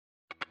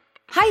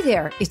Hi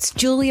there, it's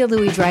Julia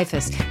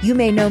Louis-Dreyfus. You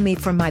may know me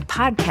from my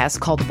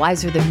podcast called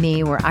Wiser Than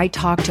Me, where I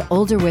talk to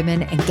older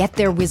women and get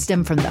their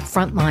wisdom from the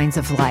front lines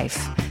of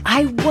life.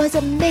 I was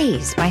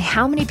amazed by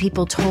how many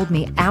people told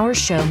me our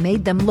show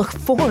made them look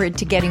forward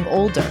to getting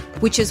older,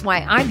 which is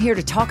why I'm here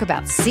to talk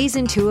about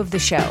Season 2 of the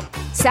show.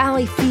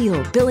 Sally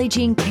Field, Billie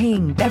Jean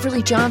King,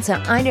 Beverly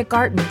Johnson, Ina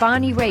Garten,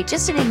 Bonnie Raitt,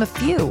 just to name a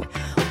few.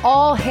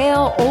 All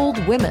hail old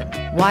women.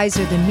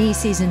 Wiser Than Me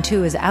Season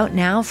 2 is out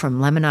now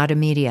from Lemonada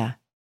Media.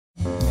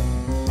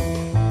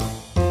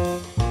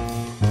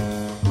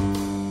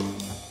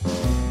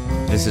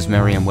 This is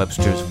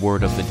Merriam-Webster's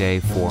Word of the Day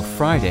for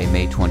Friday,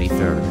 May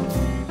 23rd.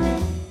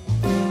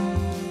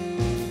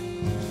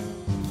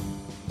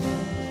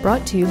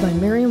 Brought to you by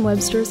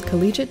Merriam-Webster's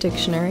Collegiate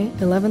Dictionary,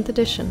 11th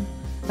edition.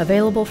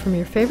 Available from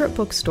your favorite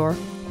bookstore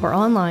or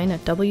online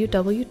at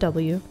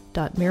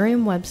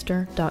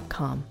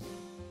www.merriam-webster.com.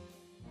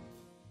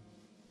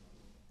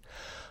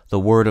 The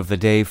word of the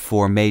day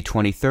for May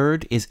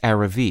 23rd is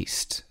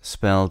a-rih-VEEST,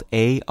 spelled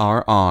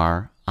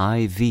A-R-R-I-V-I-S-T-E.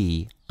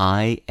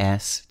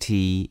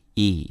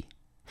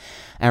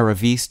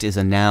 A-rih-VEEST is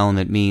a noun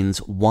that means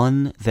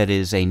one that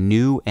is a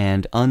new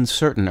and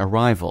uncertain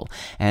arrival,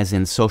 as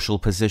in social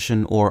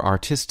position or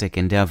artistic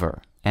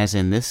endeavor, as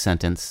in this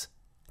sentence.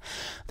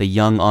 The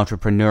young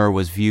entrepreneur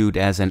was viewed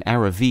as an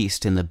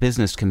a-rih-VEEST in the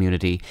business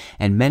community,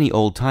 and many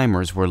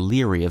old-timers were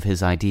leery of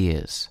his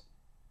ideas.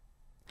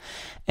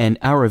 An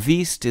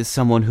a-rih-VEEST is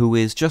someone who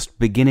is just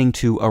beginning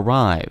to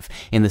arrive,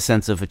 in the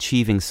sense of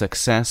achieving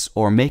success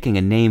or making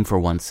a name for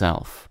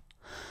oneself.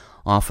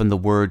 Often the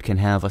word can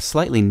have a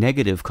slightly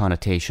negative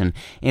connotation,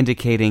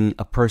 indicating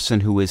a person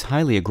who is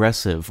highly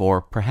aggressive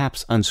or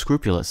perhaps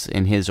unscrupulous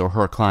in his or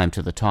her climb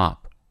to the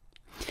top.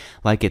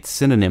 Like its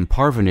synonym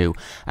parvenu,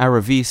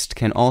 a-rih-VEEST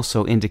can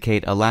also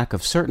indicate a lack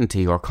of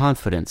certainty or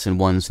confidence in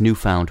one's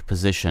newfound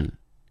position.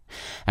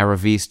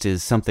 A-rih-VEEST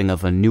is something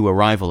of a new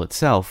arrival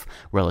itself,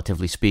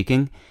 relatively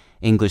speaking.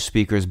 English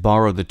speakers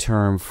borrowed the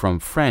term from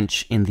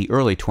French in the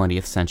early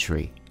 20th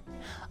century.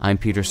 I'm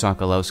Peter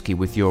Sokolowski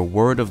with your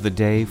Word of the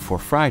Day for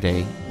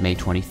Friday, May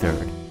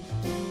 23rd.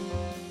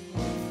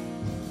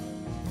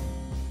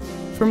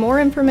 For more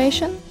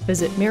information,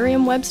 visit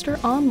Merriam-Webster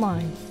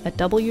online at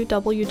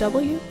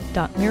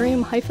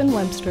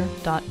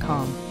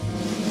www.merriam-webster.com.